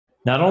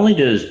Not only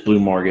does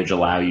BluMortgage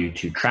allow you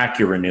to track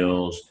your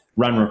renewals,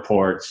 run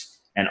reports,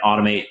 and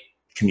automate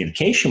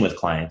communication with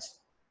clients,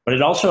 but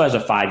it also has a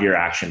 5-year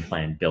action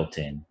plan built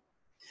in.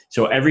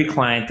 So every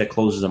client that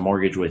closes a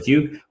mortgage with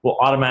you will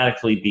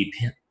automatically be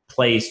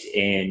placed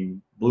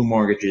in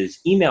BluMortgage's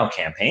email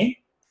campaign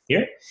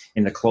here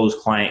in the closed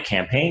client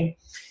campaign.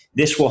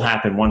 This will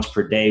happen once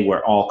per day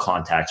where all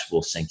contacts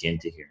will sync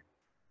into here.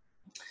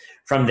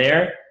 From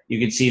there, you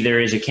can see there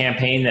is a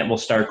campaign that will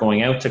start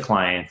going out to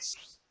clients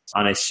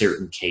on a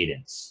certain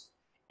cadence.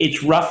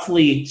 It's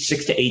roughly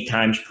 6 to 8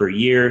 times per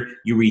year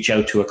you reach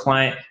out to a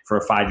client for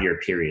a 5-year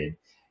period.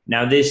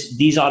 Now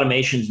these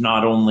automations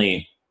not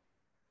only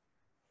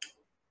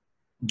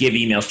give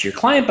emails to your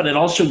client, but it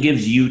also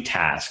gives you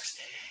tasks.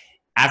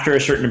 After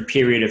a certain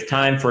period of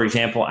time, for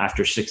example,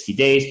 after 60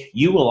 days,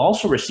 you will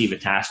also receive a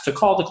task to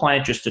call the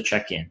client just to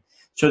check in.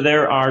 So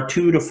there are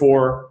 2 to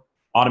 4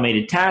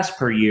 automated tasks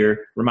per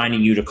year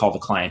reminding you to call the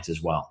client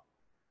as well.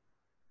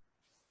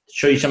 To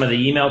show you some of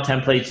the email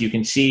templates, you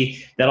can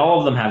see that all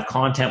of them have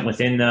content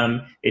within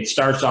them. It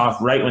starts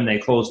off right when they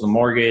close the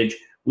mortgage.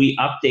 We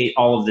update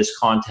all of this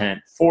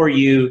content for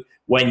you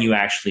when you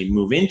actually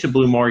move into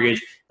BluMortgage,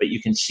 but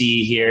you can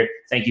see here,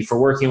 thank you for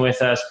working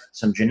with us,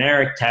 some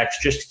generic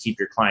text just to keep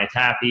your client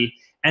happy,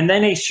 and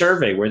then a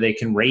survey where they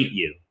can rate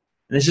you.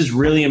 And this is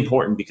really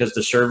important because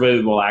the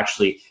survey will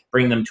actually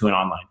bring them to an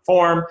online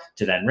form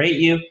to then rate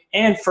you,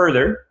 and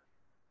further,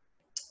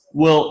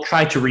 we'll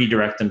try to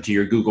redirect them to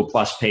your Google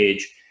Plus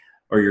page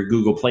or your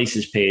Google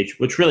Places page,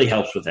 which really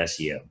helps with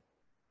SEO.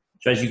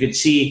 So as you can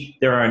see,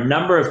 there are a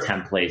number of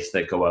templates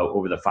that go out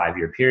over the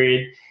 5-year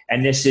period,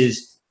 and this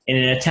is in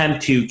an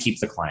attempt to keep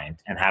the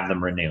client and have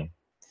them renew.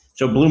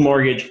 So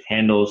BluMortgage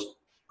handles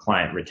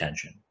client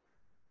retention.